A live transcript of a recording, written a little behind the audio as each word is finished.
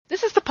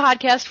This is the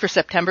podcast for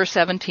September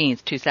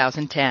 17th,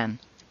 2010.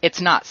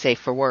 It's not safe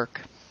for work.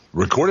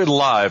 Recorded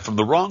live from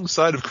the wrong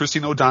side of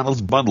Christine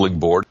O'Donnell's bundling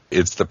board,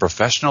 it's The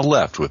Professional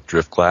Left with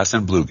Driftglass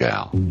and Blue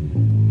Gal.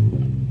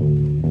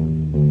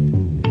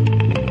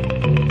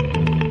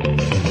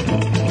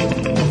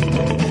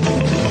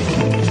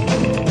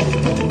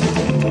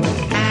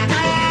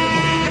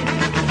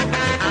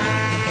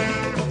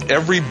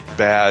 Every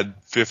bad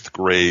fifth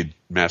grade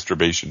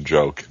masturbation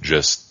joke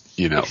just,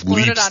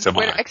 leaps to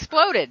mind.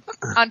 Exploded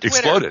on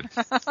Twitter.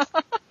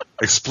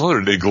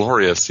 Exploded,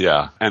 inglorious,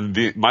 yeah.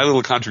 And my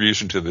little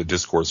contribution to the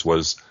discourse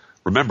was,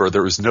 remember,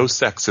 there was no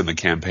sex in the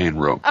campaign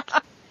room.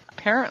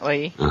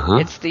 Apparently,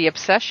 It's the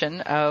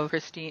obsession of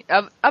Christine,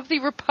 of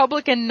the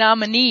Republican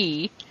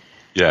nominee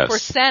for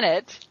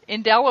Senate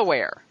in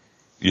Delaware.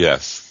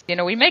 Yes.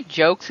 We make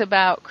jokes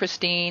about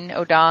Christine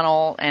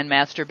O'Donnell and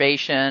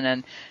masturbation,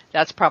 and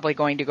that's probably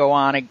going to go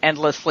on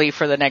endlessly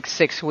for the next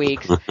 6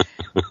 weeks.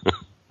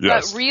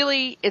 Yes. But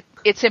really,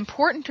 it's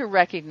important to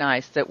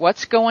recognize that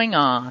what's going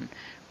on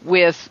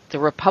with the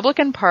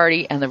Republican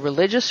Party and the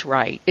religious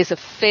right is a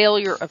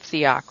failure of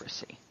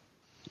theocracy.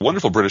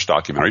 Wonderful British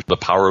documentary, The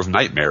Power of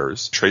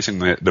Nightmares, tracing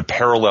the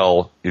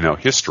parallel,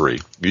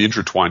 history, the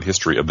intertwined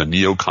history of the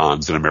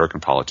neocons in American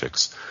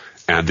politics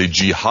and the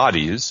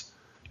jihadis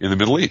in the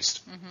Middle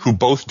East, who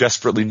both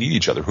desperately need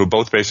each other, who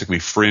both basically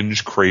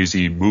fringe,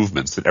 crazy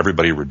movements that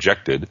everybody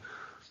rejected,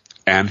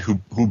 and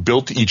who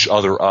built each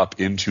other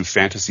up into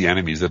fantasy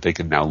enemies that they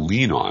can now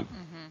lean on.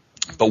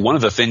 But one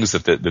of the things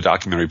that the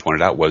documentary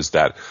pointed out was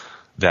that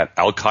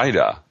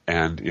Al-Qaeda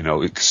and,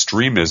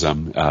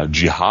 extremism,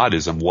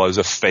 jihadism was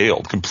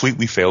a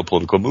completely failed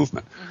political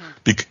movement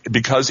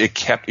because it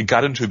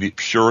got into the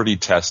purity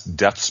test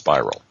death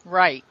spiral.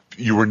 Right.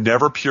 You were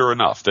never pure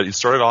enough. That it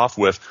started off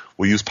with,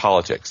 we'll use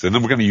politics, and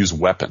then we're going to use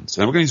weapons.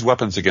 And then we're going to use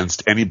weapons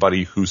against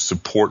anybody who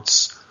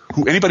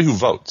anybody who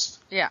votes.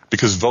 Yeah.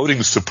 Because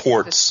voting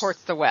supports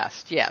the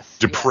West, yes.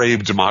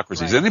 Depraved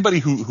democracies. Right. Anybody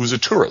who's a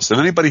tourist and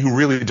anybody who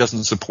really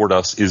doesn't support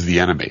us is the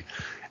enemy.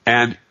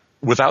 And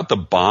without the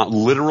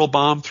literal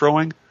bomb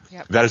throwing,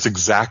 that is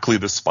exactly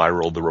the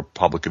spiral the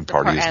Republican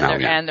Party is now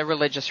in. And the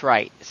religious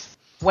right.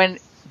 When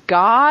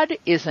God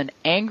is an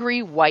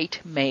angry white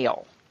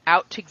male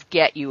out to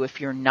get you if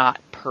you're not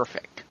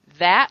perfect,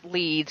 that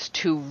leads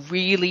to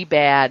really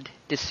bad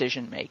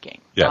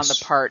decision-making on the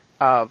part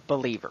of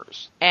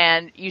believers.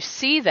 And you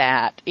see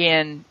that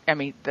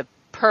the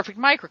perfect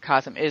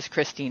microcosm is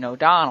Christine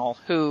O'Donnell,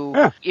 who,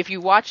 if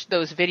you watch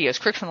those videos,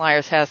 Crooks and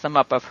Liars has them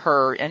up of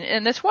her,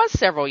 and this was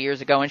several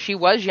years ago, and she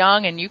was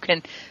young, and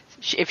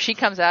if she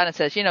comes out and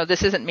says,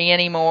 this isn't me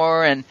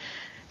anymore, and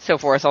so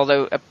forth,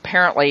 although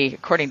apparently,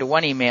 according to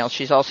one email,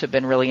 she's also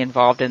been really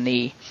involved in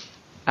the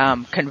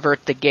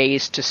convert the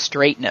gays to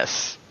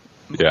straightness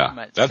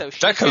movement.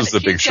 That comes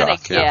the big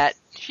shock.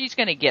 She's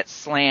going to get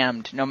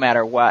slammed no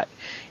matter what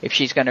if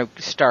she's going to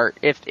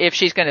if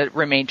she's going to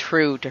remain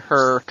true to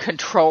her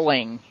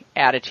controlling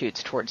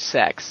attitudes towards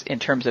sex in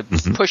terms of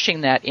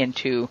pushing that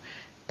into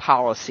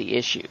policy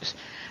issues.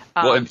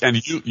 Well,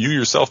 and you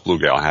yourself, Blue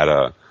Gal, had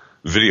a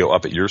video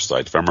up at your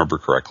site, if I remember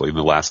correctly, in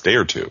the last day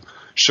or two,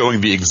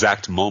 showing the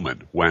exact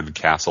moment when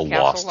Castle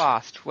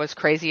lost. Was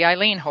Crazy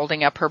Eileen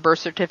holding up her birth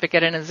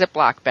certificate in a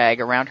Ziploc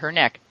bag around her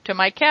neck to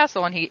Mike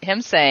Castle, and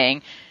him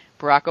saying,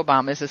 Barack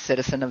Obama is a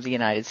citizen of the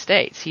United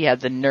States. He had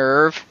the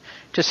nerve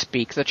to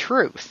speak the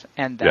truth,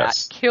 and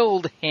that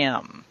killed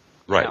him.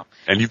 Right.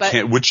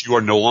 Which you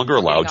are no longer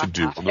allowed to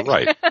do on the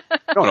right.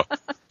 No.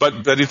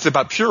 But it's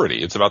about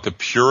purity. It's about the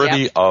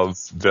purity of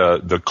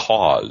the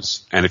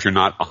cause. And if you're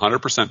not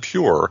 100%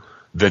 pure,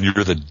 then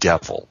you're the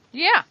devil.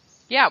 Yeah.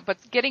 Yeah, but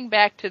getting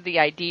back to the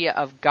idea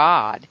of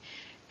God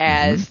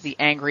as the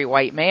angry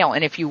white male,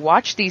 and if you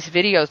watch these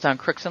videos on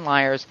Crooks and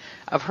Liars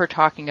of her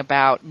talking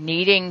about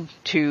needing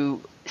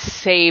to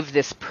save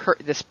this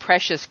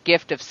precious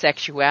gift of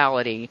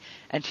sexuality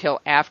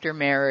until after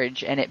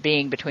marriage and it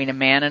being between a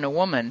man and a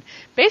woman,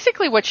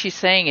 basically what she's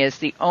saying is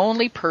the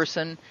only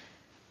person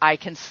I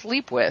can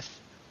sleep with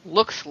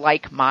looks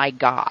like my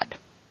God.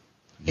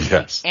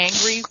 It's an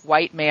angry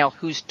white male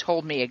who's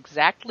told me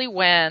exactly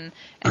when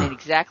and in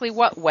exactly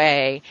what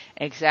way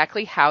and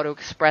exactly how to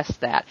express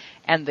that.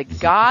 And the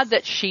God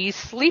that she's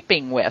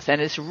sleeping with,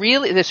 and this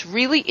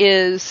really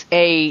is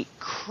a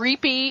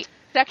creepy,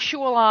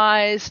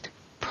 sexualized,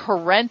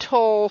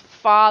 parental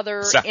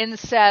father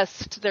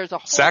incest. There's a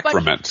whole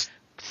bunch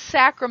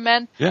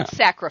of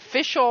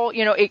sacrificial.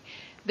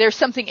 There's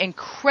something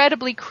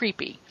incredibly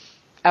creepy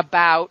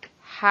about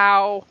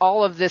how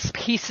all of this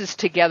pieces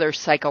together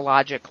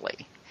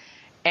psychologically.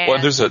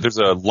 And there's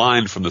a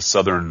line from the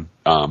Southern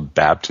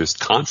Baptist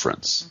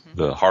Conference,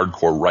 the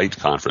hardcore right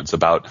conference,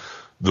 about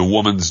the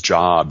woman's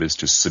job is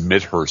to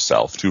submit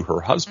herself to her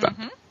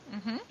husband.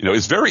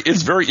 it's very,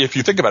 if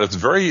you think about it, it's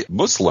very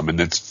Muslim in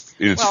its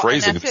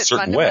phrasing in a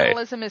certain way.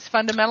 Fundamentalism is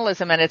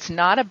fundamentalism, and it's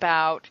not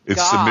about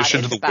it's God.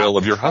 Submission to the will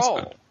of your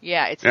husband.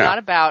 Yeah, it's not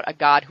about a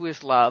God who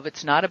is love.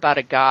 It's not about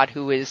a God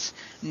who is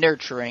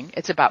nurturing.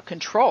 It's about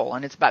control,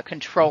 and it's about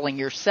controlling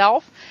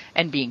yourself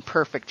and being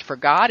perfect for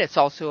God. It's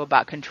also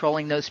about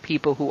controlling those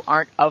people who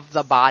aren't of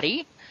the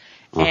body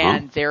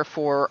and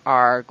therefore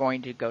are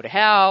going to go to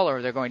hell,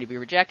 or they're going to be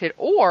rejected,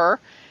 or...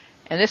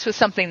 And this was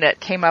something that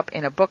came up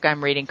in a book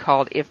I'm reading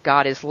called If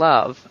God is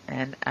Love.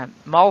 And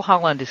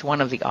Mulholland is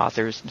one of the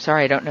authors. I'm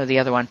sorry, I don't know the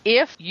other one.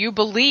 If you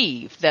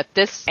believe that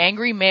this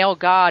angry male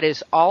God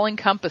is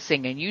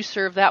all-encompassing and you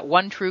serve that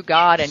one true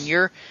God and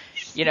you're,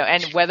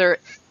 and whether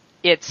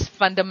it's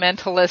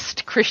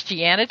fundamentalist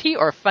Christianity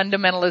or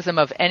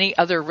fundamentalism of any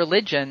other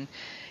religion,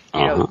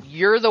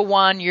 you're the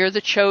one, you're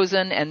the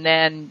chosen, and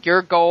then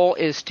your goal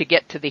is to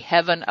get to the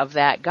heaven of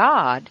that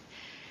God.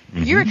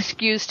 You're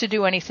excused to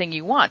do anything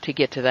you want to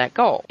get to that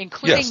goal,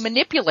 including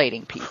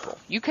manipulating people.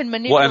 You can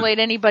manipulate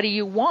anybody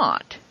you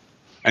want.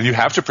 And you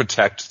have to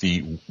protect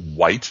the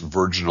white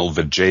virginal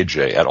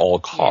vajayjay at all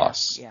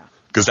costs. Yeah.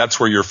 Because that's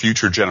where your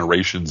future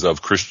generations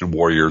of Christian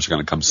warriors are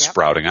going to come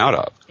sprouting out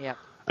of. Yep.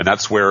 And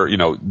that's where,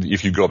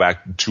 if you go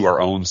back to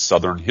our own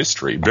Southern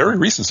history, very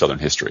recent Southern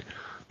history,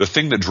 the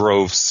thing that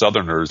drove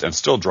Southerners and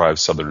still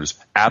drives Southerners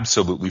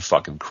absolutely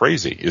fucking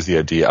crazy is the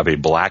idea of a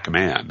black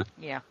man,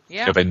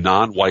 of a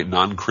non-white,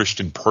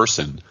 non-Christian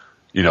person,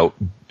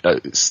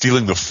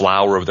 stealing the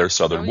flower of their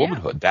Southern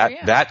womanhood.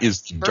 That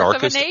is the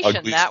darkest, Birth of a Nation.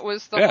 Ugliest, that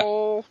was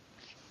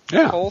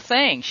the whole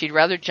thing. She'd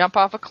rather jump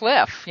off a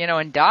cliff,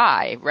 and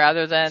die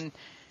rather than,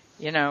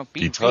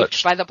 be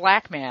reached by the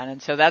black man.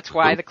 And so that's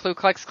why the Ku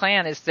Klux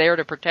Klan is there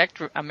to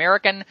protect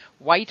American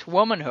white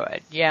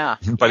womanhood. Yeah.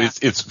 But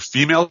it's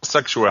female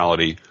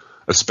sexuality,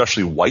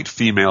 especially white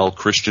female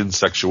Christian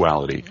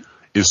sexuality,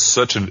 is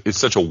such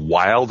a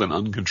wild and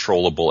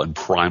uncontrollable and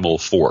primal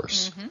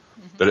force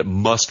that it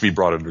must be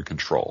brought under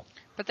control.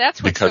 But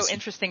that's what's so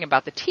interesting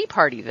about the Tea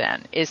Party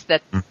then, is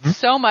that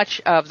so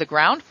many of the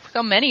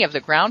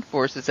ground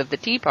forces of the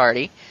Tea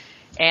Party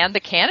and the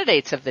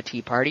candidates of the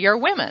Tea Party are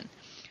women.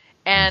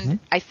 And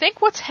I think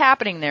what's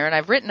happening there, and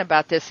I've written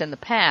about this in the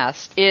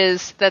past,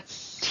 is that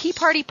Tea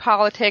Party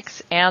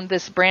politics and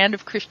this brand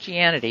of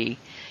Christianity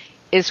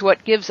is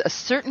what gives a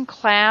certain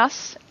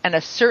class and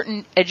a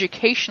certain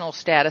educational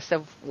status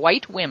of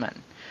white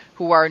women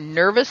who are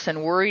nervous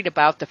and worried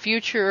about the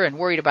future and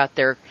worried about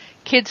their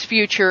kids'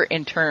 future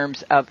in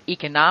terms of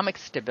economic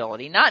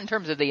stability, not in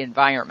terms of the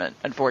environment,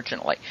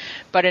 unfortunately,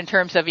 but in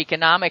terms of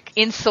economic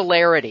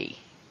insularity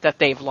that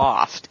they've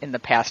lost in the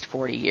past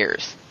 40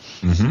 years.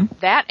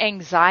 That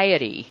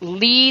anxiety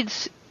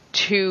leads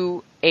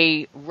to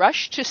a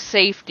rush to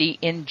safety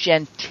in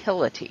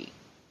gentility.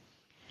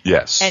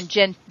 Yes.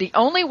 And the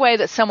only way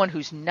that someone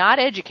who's not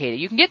educated,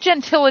 you can get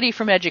gentility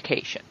from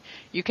education.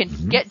 You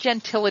can get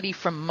gentility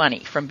from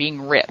money, from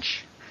being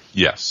rich.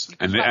 Yes.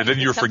 And then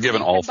you're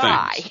forgiven all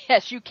things.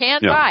 Yes, you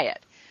can buy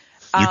it.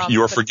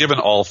 You are forgiven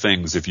all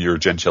things if your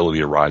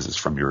gentility arises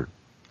from your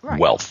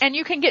wealth. And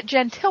you can get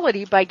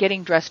gentility by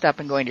getting dressed up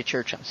and going to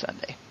church on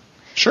Sunday.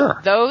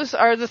 Sure. Those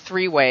are the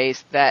three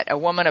ways that a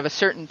woman of a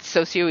certain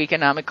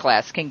socioeconomic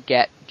class can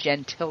get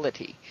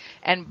gentility.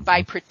 And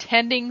by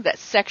pretending that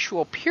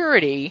sexual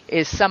purity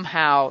is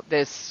somehow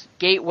this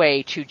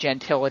gateway to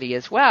gentility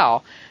as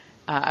well,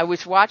 I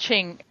was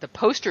watching the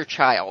poster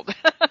child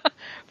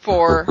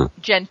for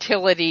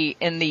gentility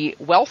in the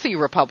wealthy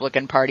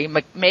Republican Party,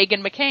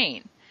 Meghan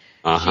McCain.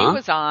 She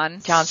was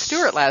on Jon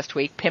Stewart last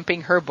week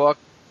pimping her book.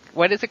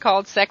 What is it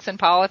called? Sex and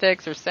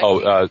Politics or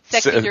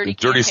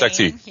Dirty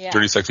Sexy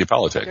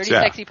Politics. Dirty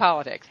Sexy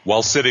Politics.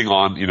 While sitting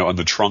on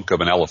the trunk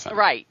of an elephant.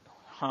 Right.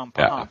 Hump.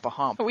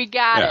 We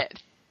got it.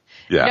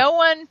 Yeah. No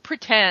one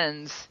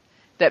pretends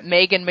that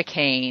Meghan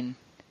McCain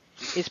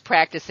is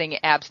practicing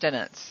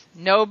abstinence.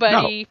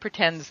 Nobody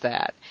pretends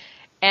that.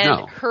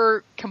 And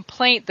her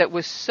complaint that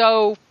was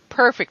so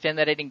perfect and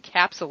that it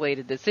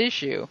encapsulated this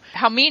issue,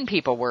 how mean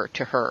people were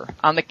to her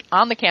on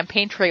the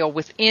campaign trail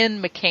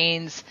within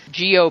McCain's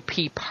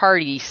GOP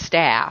party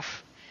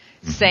staff,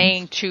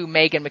 saying to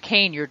Meghan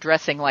McCain, you're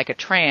dressing like a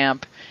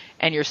tramp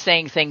and you're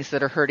saying things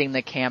that are hurting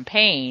the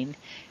campaign.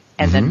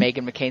 And then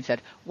Meghan McCain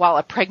said, while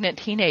a pregnant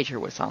teenager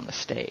was on the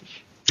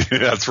stage.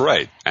 That's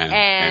right.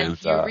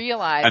 And you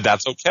realize, and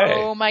that's okay.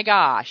 Oh my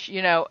gosh,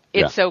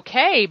 it's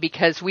okay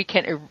because we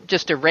can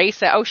just erase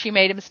that. Oh, she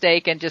made a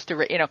mistake, and just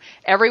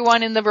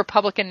everyone in the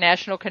Republican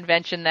National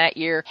Convention that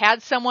year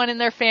had someone in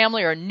their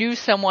family or knew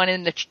someone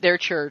in their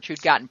church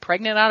who'd gotten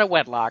pregnant out of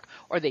wedlock,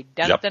 or they'd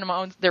done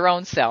it their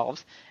own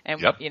selves.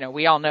 And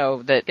we all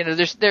know that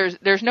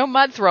there's no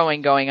mud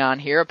throwing going on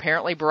here.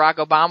 Apparently, Barack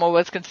Obama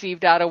was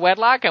conceived out of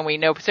wedlock, and we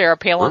know Sarah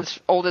Palin's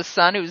oldest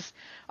son, who's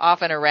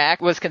off in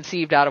Iraq, was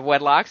conceived out of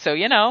wedlock. So,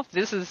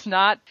 this is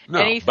not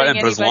anything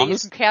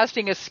anybody's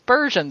casting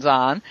aspersions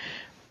on.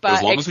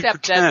 But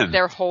except that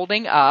they're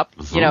holding up,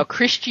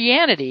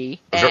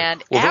 Christianity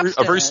and abstinence.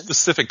 A very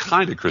specific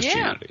kind of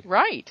Christianity. Yeah,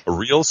 right. A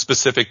real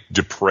specific,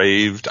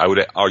 depraved, I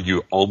would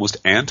argue, almost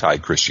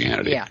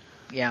anti-Christianity. Yeah.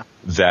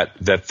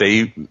 that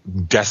they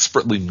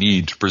desperately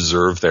need to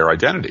preserve their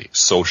identity,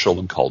 social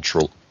and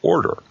cultural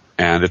order.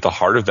 And at the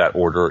heart of that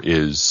order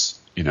is,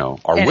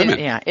 our women.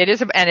 It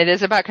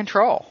is about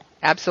control.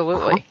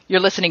 Absolutely. You're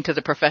listening to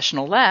The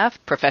Professional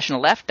Left,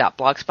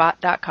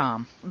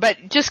 professionalleft.blogspot.com.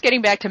 But just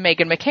getting back to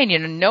Meghan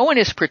McCain, no one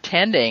is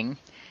pretending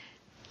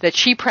that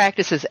she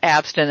practices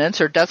abstinence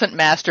or doesn't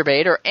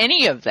masturbate or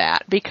any of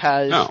that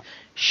because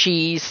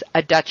she's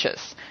a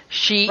duchess.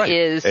 She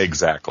is.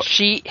 Exactly.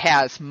 She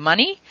has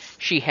money.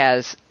 She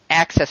has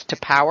access to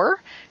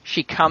power.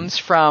 She comes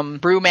from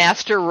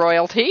brewmaster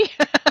royalty.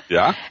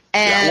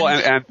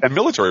 And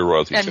military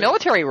royalty. And too.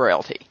 military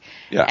royalty.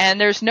 Yeah.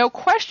 And there's no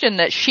question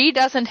that she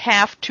doesn't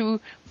have to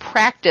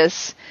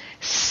practice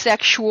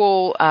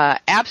sexual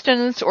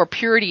abstinence or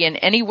purity in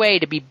any way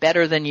to be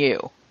better than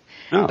you.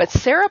 No. But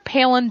Sarah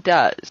Palin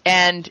does.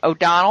 And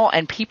O'Donnell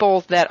and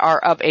people that are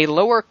of a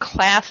lower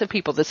class of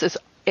people,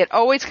 it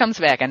always comes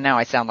back, and now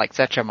I sound like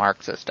such a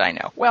Marxist, I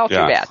know. Well, too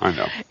bad. I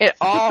know. It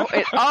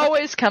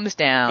always comes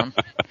down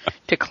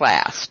to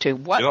class, to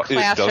what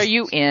class are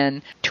you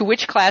in, to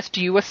which class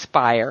do you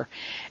aspire,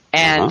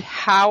 and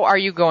how are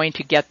you going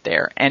to get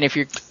there? And if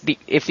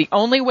the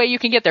only way you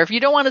can get there, if you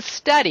don't want to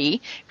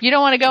study, if you don't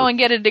want to go and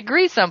get a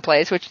degree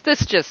someplace, which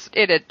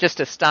it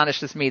just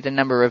astonishes me the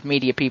number of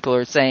media people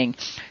are saying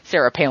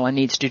Sarah Palin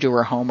needs to do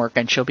her homework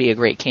and she'll be a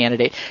great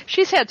candidate.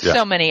 She's had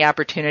so many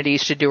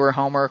opportunities to do her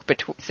homework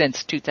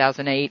since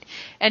 2008,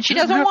 and she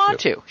doesn't want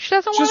to. She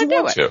doesn't want to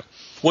do it.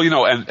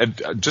 Well, and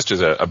just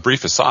as a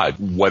brief aside,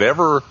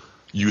 whatever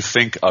you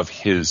think of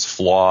his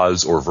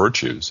flaws or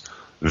virtues,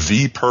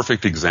 the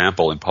perfect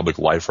example in public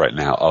life right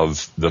now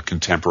of the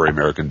contemporary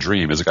American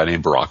dream is a guy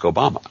named Barack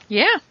Obama.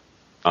 Yeah.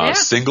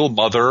 Single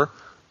mother,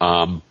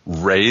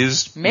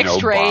 raised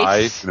mixed race,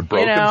 by in a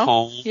broken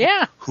home,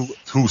 yeah,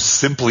 who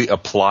simply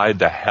applied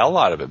the hell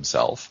out of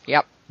himself.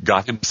 Yep.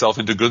 Got himself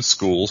into good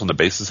schools on the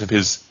basis of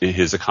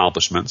his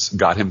accomplishments,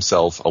 got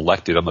himself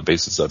elected on the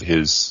basis of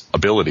his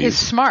abilities. His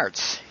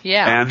smarts,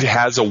 yeah. And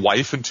has a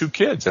wife and 2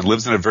 kids and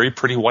lives in a very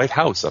pretty white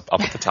house up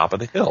at the top of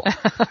the hill.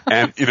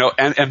 And,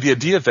 and the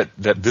idea that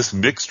this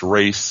mixed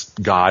race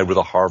guy with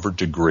a Harvard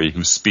degree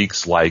who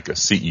speaks like a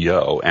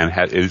CEO and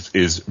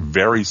is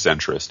very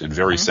centrist and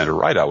very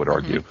center-right, I would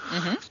argue,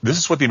 this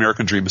is what the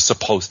American dream is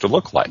supposed to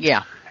look like.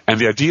 Yeah. And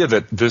the idea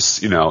that this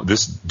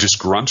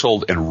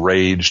disgruntled,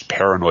 enraged,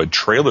 paranoid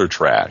trailer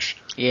trash.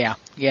 Yeah.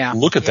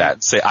 Look at that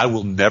and say, I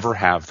will never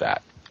have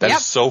that. That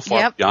is so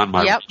far beyond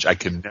my reach. I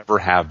can never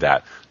have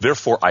that.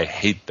 Therefore, I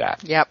hate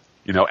that. Yep.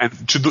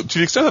 And to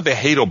the extent that they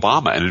hate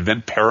Obama and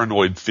invent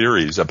paranoid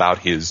theories about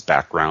his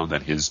background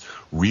and his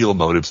real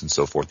motives and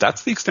so forth,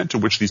 that's the extent to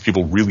which these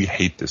people really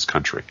hate this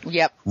country.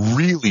 Yep.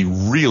 Really,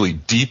 really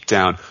deep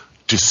down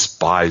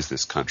despise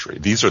this country.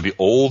 These are the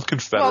old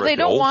Confederate. Well, they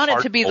don't want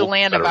it to be the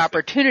land of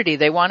opportunity.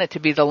 They want it to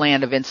be the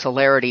land of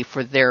insularity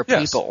for their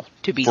people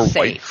to be safe. For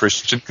white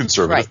Christian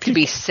conservative people. To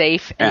be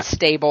safe and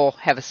stable,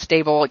 have a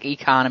stable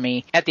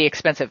economy at the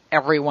expense of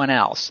everyone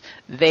else.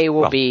 They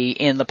will be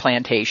in the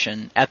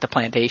plantation, at the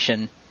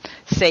plantation,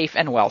 safe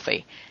and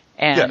wealthy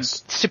and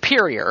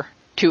superior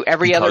to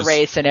every other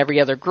race and every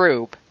other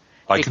group.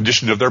 By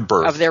condition of their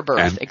birth.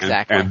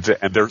 Exactly. And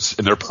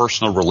their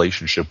personal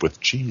relationship with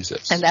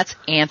Jesus. And that's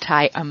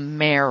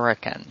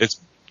anti-American. It's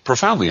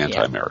profoundly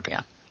anti-American.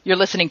 Yeah. You're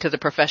listening to The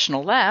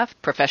Professional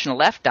Left,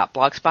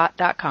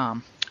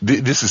 professionalleft.blogspot.com.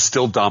 This is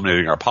still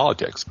dominating our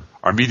politics.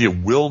 Our media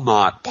will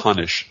not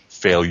punish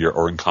failure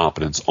or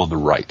incompetence on the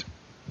right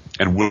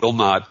and will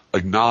not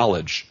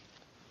acknowledge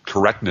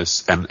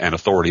correctness and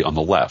authority on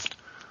the left,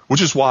 which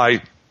is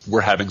why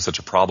we're having such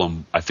a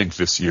problem, I think,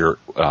 this year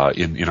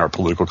in our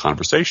political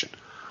conversation.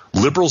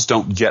 Liberals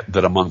don't get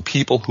that among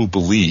people who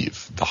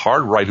believe, the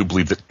hard right who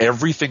believe that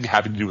everything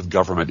having to do with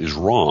government is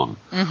wrong,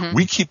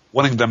 we keep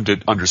wanting them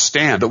to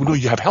understand that, no,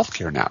 you have health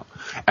care now.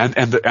 And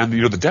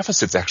the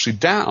deficit's actually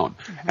down.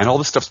 And all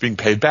this stuff's being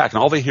paid back.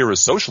 And all they hear is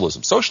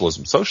socialism,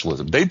 socialism,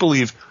 socialism. They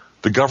believe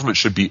the government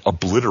should be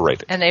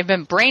obliterated. And they've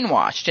been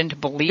brainwashed into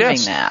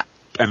believing that.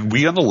 And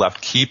we on the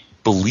left keep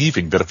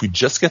believing that if we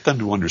just get them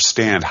to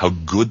understand how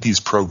good these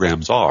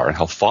programs are and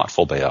how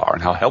thoughtful they are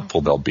and how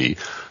helpful they'll be,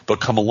 they'll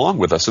come along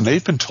with us. And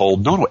they've been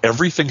told, no,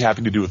 everything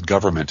having to do with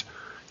government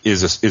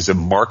is a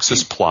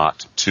Marxist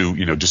plot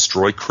to,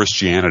 destroy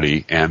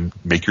Christianity and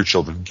make your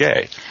children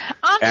gay.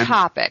 On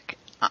topic,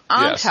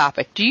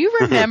 do you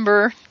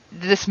remember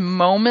this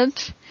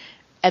moment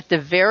at the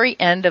very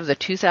end of the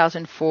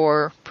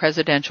 2004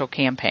 presidential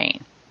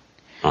campaign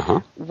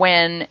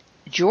when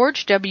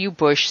George W.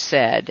 Bush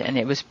said, and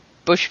it was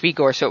Bush v.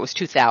 Gore, so it was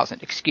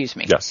 2000, excuse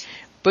me. Yes.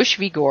 Bush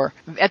v. Gore,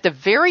 at the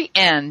very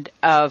end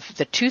of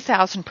the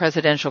 2000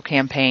 presidential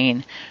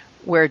campaign,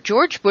 where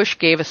George Bush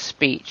gave a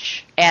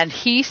speech, and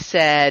he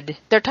said,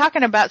 they're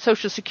talking about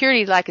Social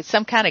Security like it's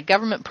some kind of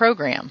government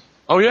program.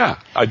 Oh, yeah.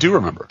 I do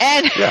remember.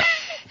 And,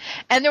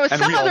 and there was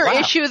some other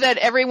issue that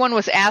everyone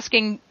was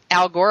asking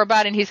Al Gore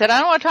about, and he said,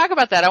 I don't want to talk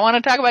about that. I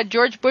want to talk about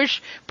George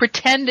Bush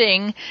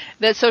pretending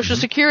that Social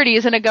Security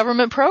isn't a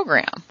government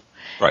program.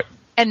 Right.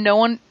 And no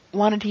one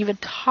wanted to even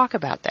talk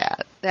about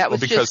that. That was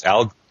because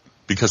Al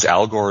because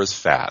Al Gore is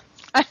fat.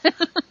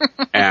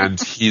 And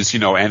he's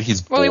boring.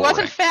 Well, he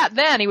wasn't fat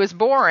then. He was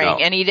boring. No,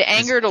 and he'd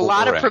angered a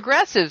lot of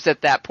progressives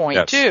at that point,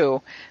 yes.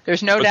 too.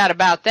 There's no doubt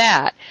about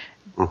that.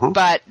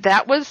 But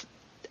that was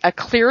a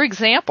clear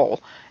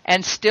example,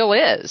 and still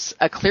is,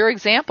 a clear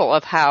example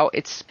of how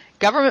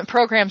government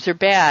programs are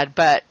bad,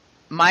 but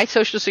my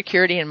Social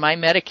Security and my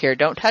Medicare,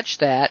 don't touch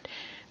that.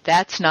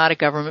 That's not a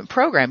government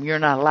program. You're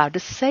not allowed to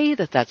say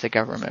that that's a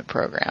government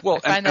program. Well,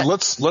 and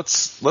let's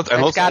that's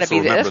got to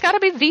be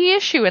the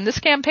issue in this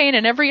campaign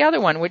and every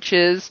other one, which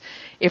is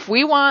if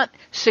we want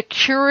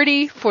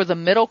security for the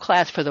middle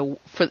class,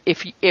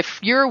 if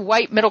you're a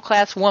white middle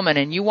class woman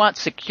and you want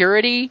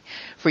security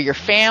for your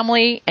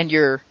family and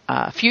your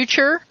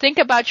future, think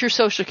about your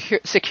Social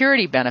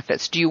Security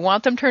benefits. Do you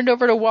want them turned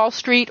over to Wall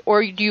Street,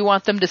 or do you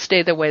want them to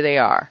stay the way they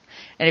are?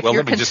 And if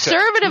you're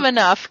conservative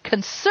enough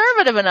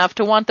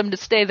to want them to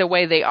stay the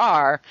way they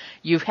are,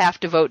 you have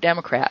to vote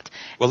Democrat.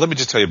 Well, let me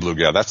just tell you, Blue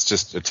Gal, that's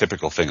just a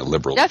typical thing a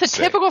liberal would say. That's a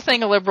typical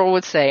thing a liberal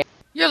would say.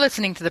 You're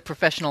listening to the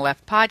Professional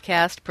Left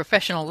podcast,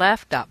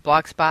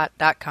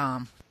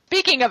 professionalleft.blogspot.com.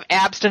 Speaking of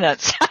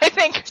abstinence, I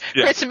think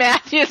Chris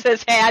Matthews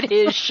has had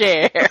his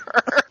share.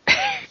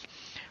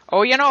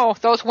 Oh,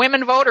 those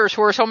women voters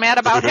who are so mad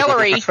about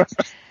Hillary.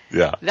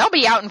 Yeah. They'll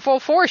be out in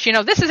full force.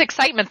 This is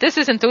excitement. This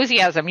is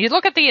enthusiasm. You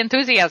look at the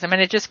enthusiasm, and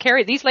it just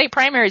these late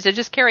primaries, they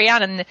just carry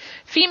on. And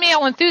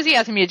female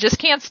enthusiasm, you just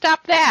can't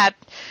stop that.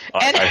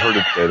 I heard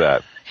him say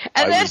that.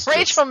 And then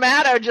Rachel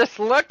Maddow just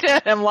looked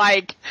at him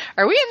like,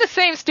 are we in the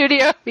same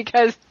studio?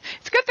 Because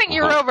it's a good thing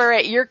you're over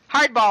at your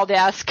hardball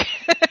desk,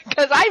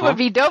 because I would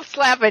be dope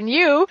slapping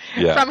you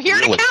from here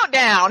to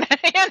Countdown.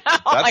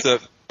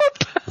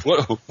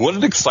 What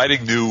an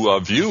exciting new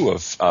view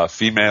of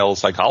female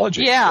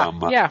psychology.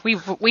 Yeah, we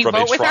vote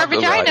with our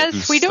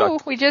vaginas. We do.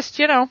 We just,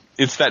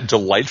 It's that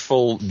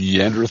delightful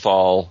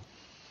Neanderthal,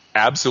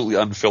 absolutely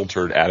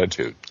unfiltered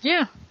attitude.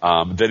 Yeah.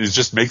 That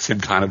just makes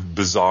him kind of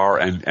bizarre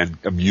and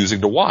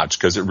amusing to watch,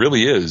 because it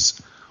really is,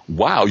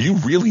 wow, you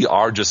really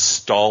are just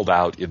stalled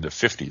out in the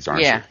 50s,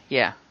 aren't you?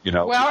 Yeah.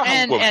 Well,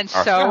 and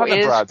so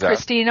is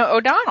Christina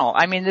O'Donnell.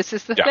 I mean, this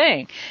is the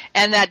thing.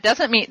 And that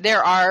doesn't mean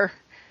there are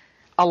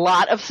a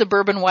lot of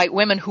suburban white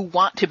women who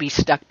want to be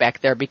stuck back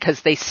there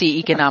because they see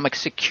economic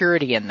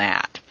security in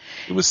that.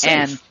 It was safe.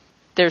 And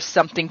there's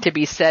something to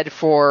be said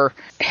for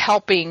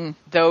helping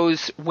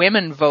those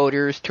women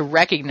voters to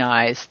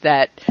recognize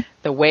that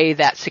the way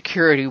that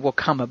security will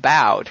come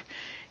about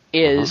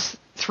is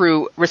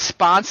through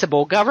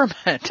responsible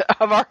government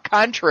of our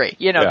country.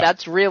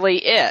 That's really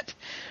it.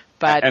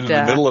 But, and in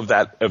the middle of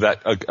a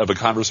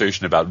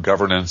conversation about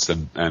governance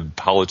and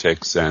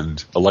politics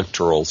and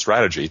electoral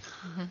strategy,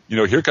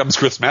 here comes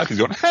Chris Matthews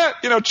going,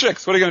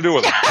 chicks, what are you going to do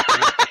with them?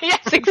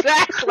 Yes,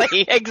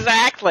 exactly.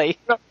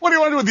 What do you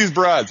want to do with these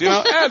broads? These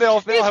broads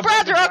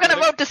are all going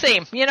to vote the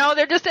same.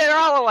 They're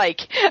all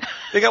alike.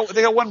 They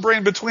got one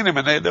brain between them,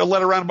 and they're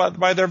led around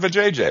by their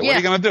vajayjay. What are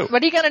you going to do?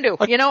 What are you going to do?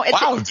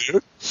 Wow,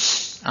 dude.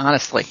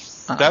 Honestly.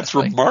 That's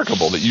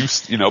remarkable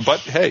that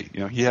but hey,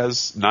 he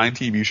has 9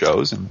 TV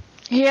shows and.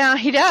 Yeah,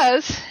 he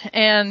does,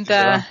 and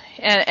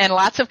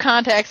lots of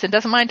contacts, and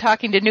doesn't mind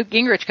talking to Newt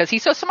Gingrich because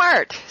he's so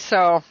smart.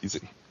 So he's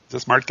a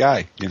smart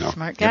guy,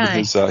 Smart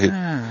guy.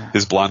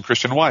 His blonde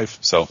Christian wife.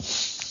 So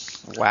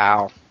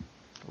wow.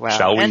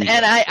 Shall we? And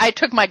I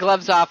took my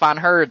gloves off on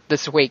her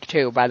this week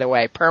too. By the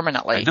way,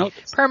 permanently,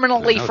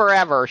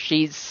 forever.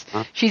 She's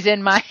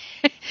in my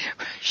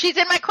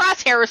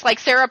crosshairs, like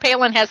Sarah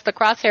Palin has the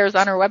crosshairs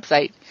on her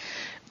website.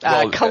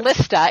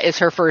 Calista is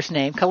her first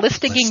name,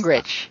 Calista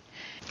Gingrich.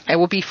 I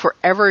will be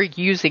forever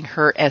using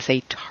her as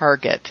a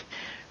target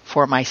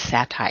for my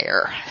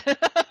satire.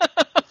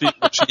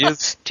 She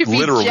is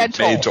literally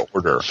made to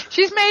order.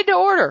 She's made to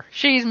order.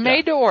 She's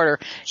made to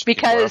order.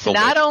 Because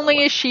not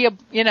only is she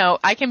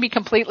I can be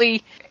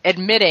completely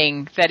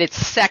admitting that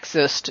it's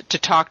sexist to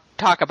talk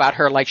about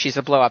her like she's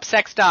a blow-up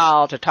sex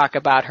doll, to talk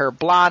about her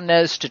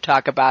blondness, to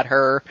talk about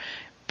her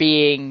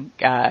being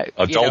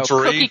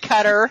cookie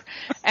cutter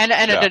and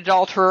an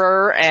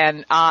adulterer,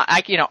 and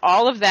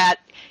all of that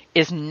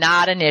is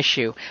not an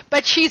issue.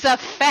 But she's a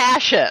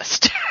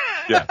fascist.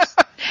 Yes.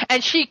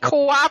 And she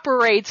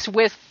cooperates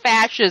with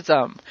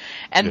fascism.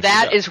 And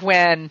that is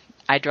when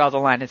I draw the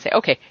line and say,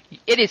 okay,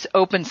 it is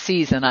open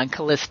season on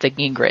Calista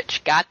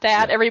Gingrich. Got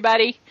that,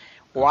 everybody?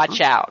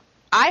 Watch out.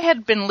 I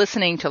had been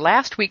listening to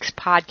last week's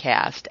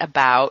podcast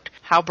about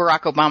how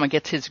Barack Obama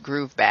gets his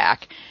groove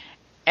back,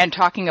 and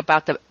talking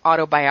about the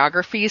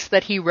autobiographies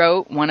that he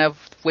wrote, one of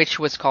which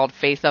was called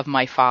Faith of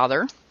My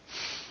Father.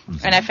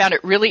 And I found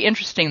it really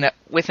interesting that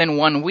within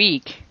 1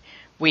 week,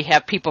 we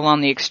have people on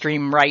the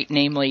extreme right,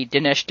 namely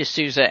Dinesh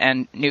D'Souza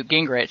and Newt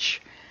Gingrich,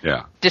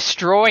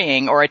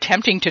 destroying or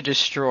attempting to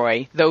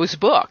destroy those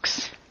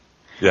books.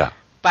 Yeah.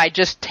 By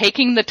just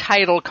taking the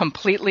title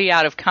completely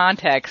out of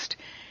context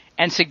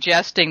and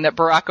suggesting that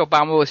Barack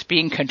Obama was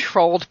being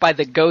controlled by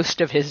the ghost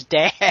of his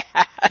dad.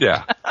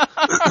 Yeah.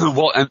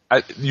 Well, and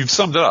you've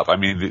summed it up. I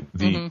mean,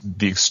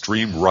 the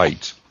extreme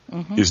right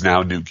is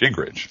now Newt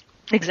Gingrich.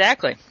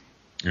 Exactly.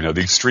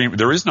 The extreme,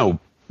 there is no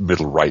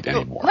middle right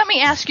anymore. Let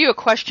me ask you a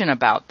question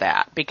about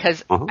that,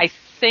 because I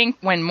think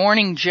when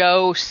Morning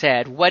Joe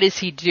said, what is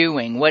he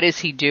doing? What is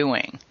he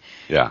doing?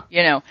 Yeah.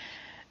 You know,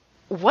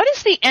 what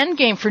is the end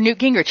game for Newt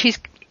Gingrich?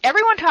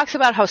 Everyone talks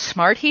about how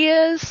smart he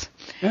is.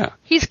 Yeah.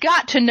 He's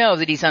got to know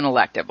that he's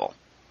unelectable.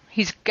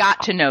 He's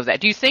got to know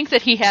that. Do you think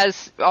that he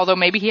has, although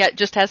maybe he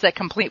just has that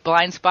complete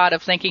blind spot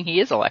of thinking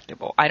he is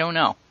electable? I don't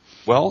know.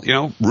 Well,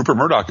 Rupert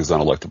Murdoch is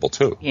unelectable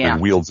too,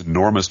 and wields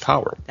enormous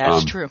power.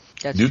 That's true.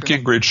 Newt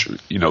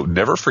Gingrich,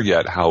 never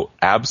forget how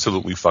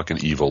absolutely fucking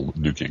evil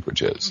Newt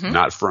Gingrich is.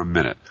 Not for a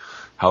minute.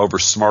 However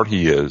smart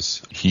he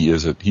is,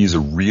 he's a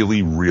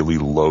really, really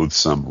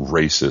loathsome,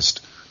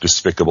 racist,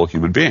 despicable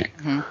human being.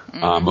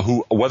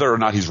 Who, whether or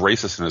not he's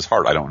racist in his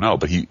heart, I don't know,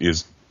 but he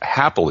is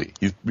happily,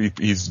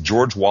 he's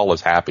George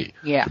Wallace happy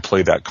to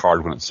play that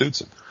card when it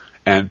suits him.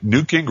 And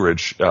Newt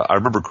Gingrich, I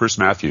remember Chris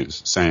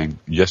Matthews saying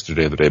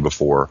yesterday or the day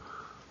before,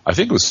 I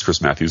think it was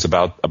Chris Matthews,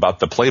 about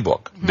the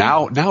playbook.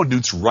 Now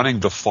Newt's running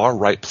the far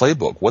right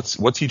playbook.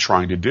 What's he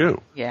trying to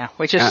do? Yeah,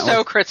 which is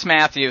Chris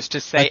Matthews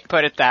to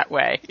put it that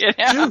way.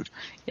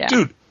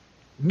 Dude,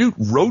 Newt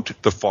wrote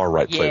the far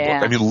right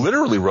playbook. I mean,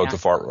 literally wrote the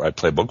far right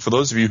playbook. For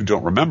those of you who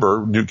don't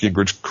remember, Newt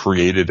Gingrich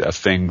created a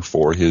thing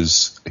for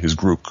his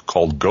group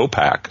called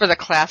GoPack. For the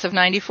class of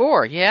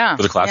 94,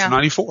 For the class of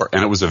 94.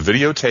 And it was a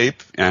videotape,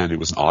 and it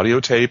was an audio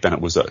tape, and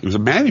it was a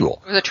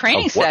manual. It was a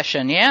training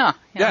session, Yeah,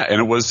 and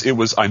it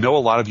was, I know a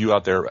lot of you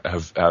out there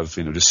have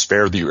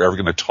despaired that you're ever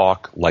going to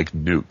talk like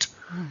Newt.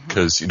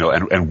 Because,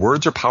 and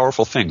words are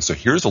powerful things. So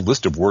here's a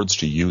list of words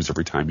to use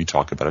every time you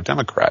talk about a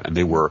Democrat. And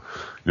they were,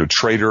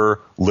 traitor,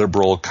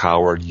 liberal,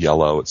 coward,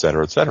 yellow, et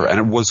cetera, et cetera. And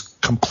it was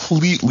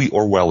completely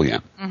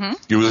Orwellian.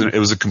 It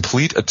was a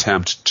complete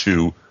attempt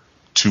to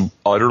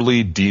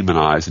utterly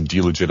demonize and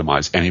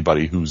delegitimize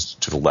anybody who's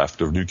to the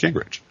left of Newt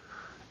Gingrich.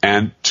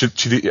 And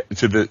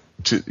the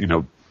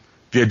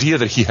idea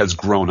that he has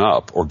grown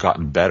up or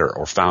gotten better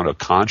or found a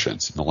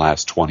conscience in the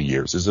last 20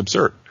 years is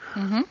absurd.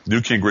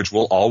 Newt Gingrich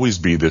will always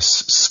be this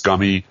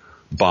scummy,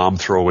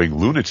 bomb-throwing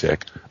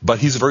lunatic, but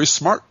he's a very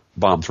smart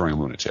bomb-throwing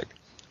lunatic.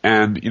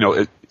 And,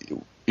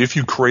 if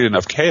you create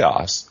enough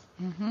chaos,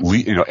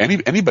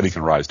 anybody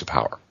can rise to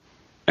power.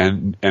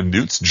 And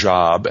Newt's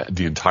job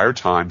the entire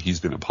time he's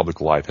been in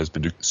public life has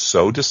been to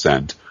sow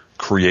dissent,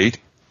 create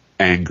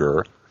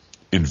anger,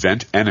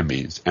 invent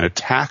enemies, and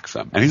attack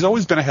them. And he's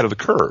always been ahead of the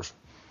curve.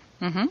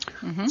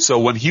 So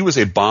when he was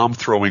a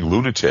bomb-throwing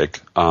lunatic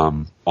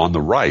on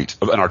the right,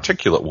 an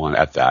articulate one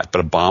at that,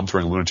 but a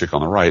bomb-throwing lunatic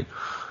on the right,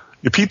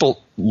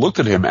 people looked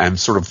at him and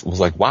sort of was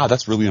like, wow,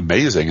 that's really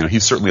amazing. And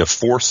he's certainly a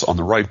force on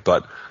the right,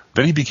 but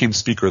then he became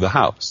Speaker of the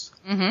House.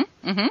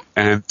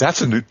 And that's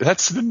an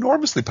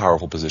enormously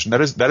powerful position. That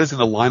is in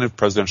the line of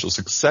presidential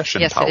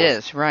succession power. Yes, it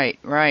is.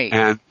 Right.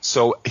 And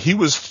so he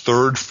was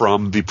third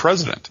from the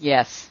president.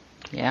 Yes.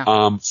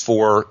 Yeah.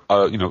 For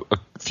a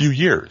few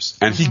years,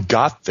 and he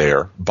got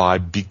there by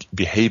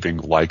behaving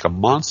like a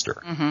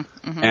monster.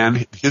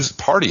 And his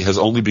party has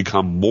only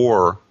become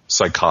more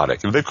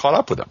psychotic, and they've caught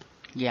up with him.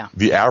 Yeah.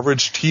 The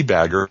average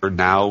teabagger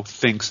now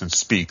thinks and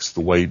speaks the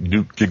way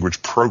Newt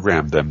Gingrich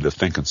programmed them to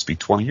think and speak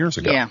 20 years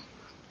ago. Yeah.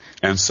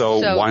 And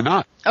so why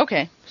not?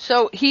 Okay.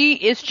 So he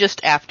is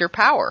just after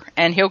power,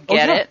 and he'll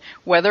get it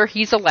whether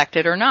he's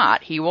elected or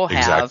not. He will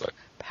have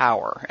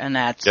power, and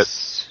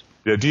that's...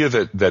 The idea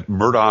that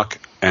Murdoch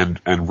and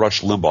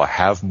Rush Limbaugh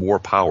have more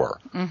power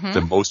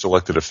than most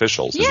elected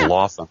officials is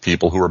lost on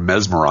people who are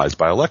mesmerized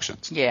by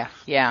elections. Yeah.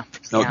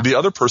 The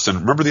other person,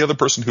 remember the other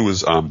person who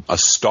was a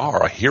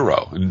star, a hero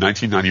in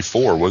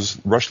 1994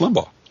 was Rush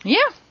Limbaugh. Yeah.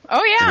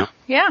 Oh, yeah.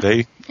 Yeah.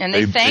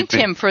 They thanked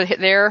him for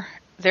their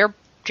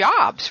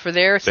jobs, for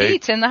their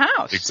seats in the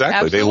House. Exactly.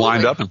 Absolutely. They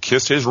lined up and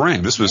kissed his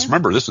ring. This was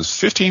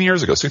 15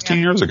 years ago, 16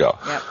 years ago.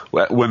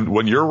 Yep.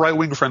 When your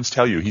right-wing friends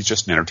tell you he's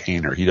just an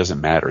entertainer, he doesn't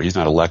matter, he's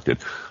not elected,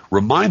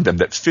 remind them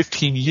that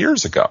 15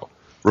 years ago,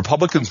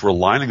 Republicans were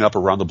lining up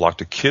around the block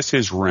to kiss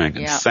his ring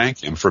and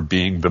thank him for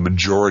being the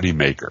majority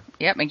maker.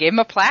 Yep, and gave him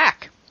a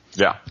plaque.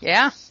 Yeah.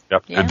 Yeah.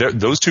 Yep. Yeah. And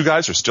those two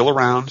guys are still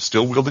around,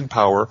 still wielding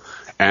power.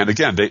 And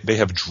again, they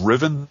have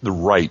driven the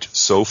right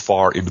so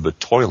far into the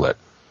toilet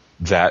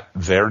that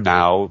they're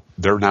now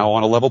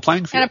on a level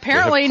playing field. And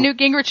apparently Newt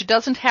Gingrich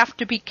doesn't have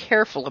to be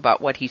careful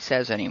about what he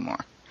says anymore.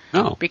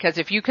 No. Because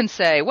if you can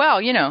say,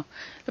 well, you know,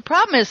 the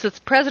problem is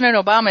that President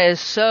Obama is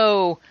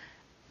so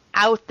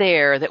out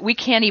there that we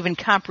can't even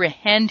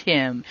comprehend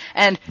him.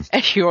 And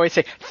as you always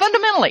say,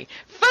 fundamentally,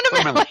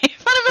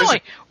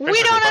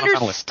 we don't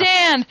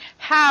understand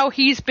how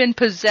he's been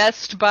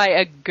possessed by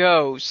a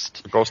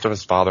ghost. The ghost of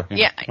his father.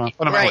 Yeah,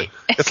 right.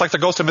 It's like the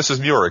ghost of Mrs.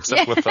 Muir,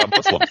 except with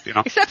Muslims, you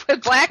know. Except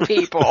with black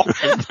people.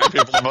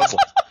 People and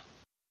Muslims.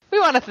 We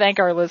want to thank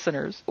our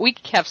listeners. We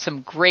have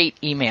some great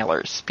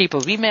emailers.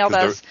 People have emailed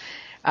us.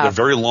 They're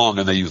very long,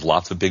 and they use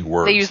lots of big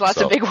words. They use lots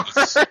of big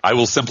words. I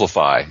will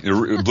simplify.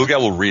 Blue Guy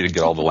will read and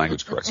get all the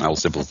language correct, and I will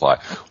simplify.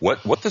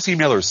 What this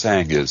emailer is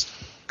saying is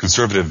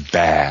conservative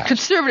bad.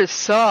 Conservatives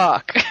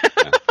suck.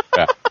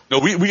 Yeah. No,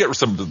 we get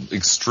some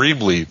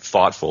extremely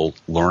thoughtful,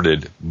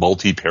 learned,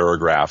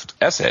 multi-paragraphed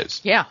essays.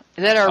 Yeah,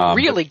 that are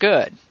really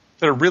good.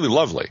 that are really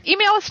lovely.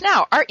 Email us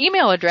now. Our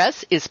email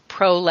address is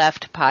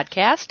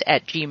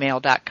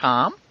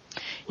proleftpodcast@gmail.com.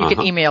 You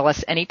can email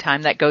us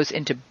anytime. That goes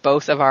into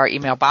both of our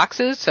email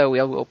boxes, so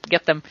we'll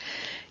get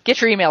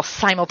your emails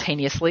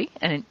simultaneously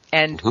and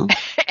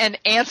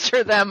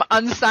answer them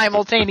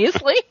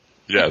unsimultaneously.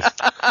 Yes.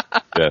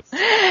 Yes.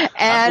 And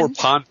I'm more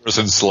ponderous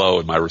and slow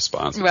in my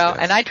response. Well,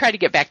 and I try to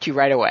get back to you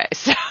right away.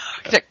 So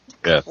to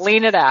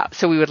clean it out.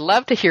 So we would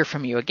love to hear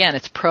from you. Again,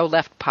 it's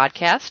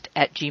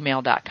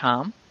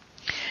proleftpodcast@gmail.com.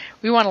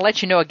 We want to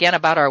let you know again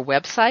about our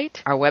website.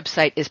 Our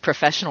website is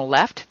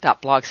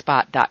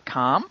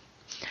professionalleft.blogspot.com.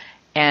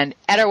 And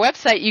at our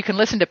website, you can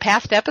listen to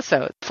past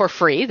episodes for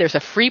free. There's a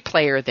free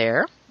player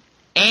there.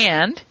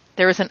 And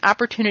there is an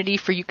opportunity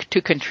for you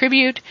to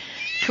contribute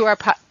to our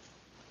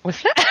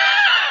What's that?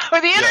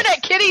 Well, the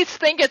Internet kitties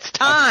think it's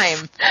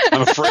time.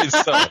 I'm afraid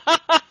so.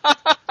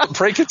 I'm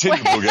afraid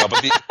continue, Blue Gal,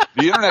 but the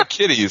Internet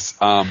kitties,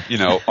 are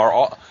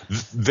all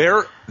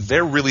they're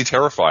really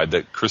terrified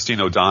that Christine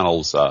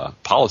O'Donnell's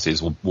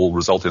policies will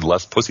result in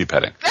less pussy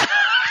petting,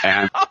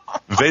 and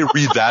they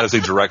read that as a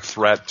direct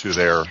threat to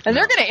their. And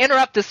they're going to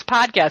interrupt this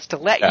podcast to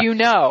let you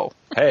know.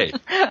 Hey,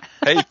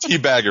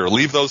 teabagger,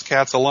 leave those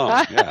cats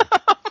alone. Yeah.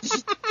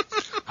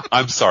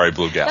 I'm sorry,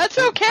 Blue Gal. That's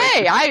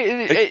okay.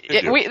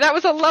 That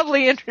was a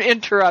lovely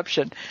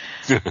interruption.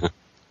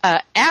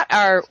 At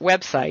our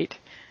website,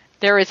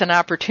 there is an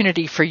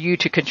opportunity for you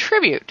to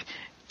contribute.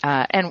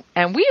 And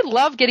we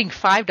love getting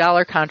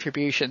 $5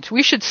 contributions.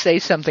 We should say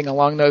something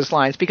along those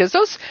lines, because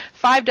those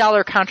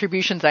 $5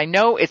 contributions, I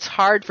know it's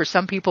hard for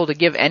some people to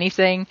give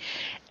anything.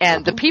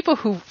 And the people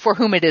for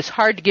whom it is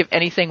hard to give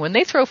anything, when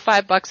they throw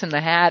 $5 in the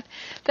hat,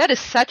 that is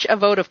such a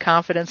vote of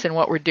confidence in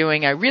what we're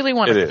doing. I really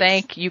want to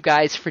thank you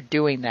guys for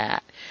doing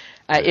that.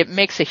 It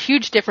makes a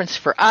huge difference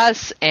for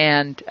us,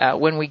 and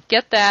when we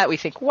get that, we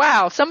think,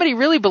 wow, somebody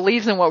really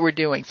believes in what we're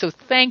doing. So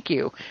thank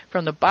you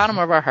from the bottom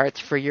of our hearts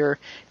for your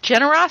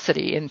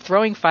generosity in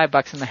throwing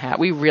 $5 in the hat.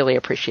 We really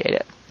appreciate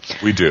it.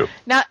 We do.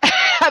 Now,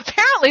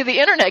 apparently the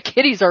Internet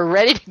kitties are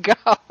ready to go.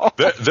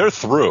 They're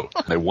through.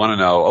 They want to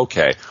know,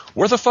 okay,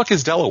 where the fuck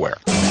is Delaware?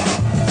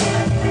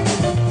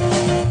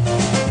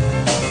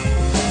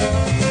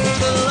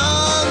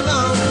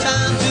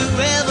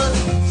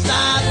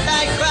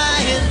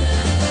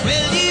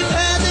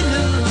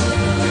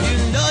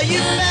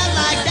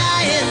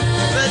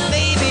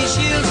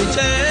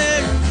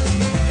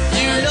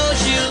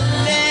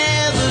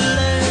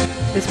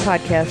 This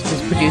podcast is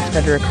produced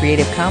under a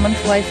Creative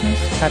Commons license,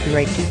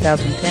 copyright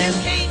 2010,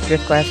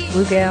 Driftglass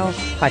Blue Gal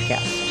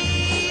Podcast.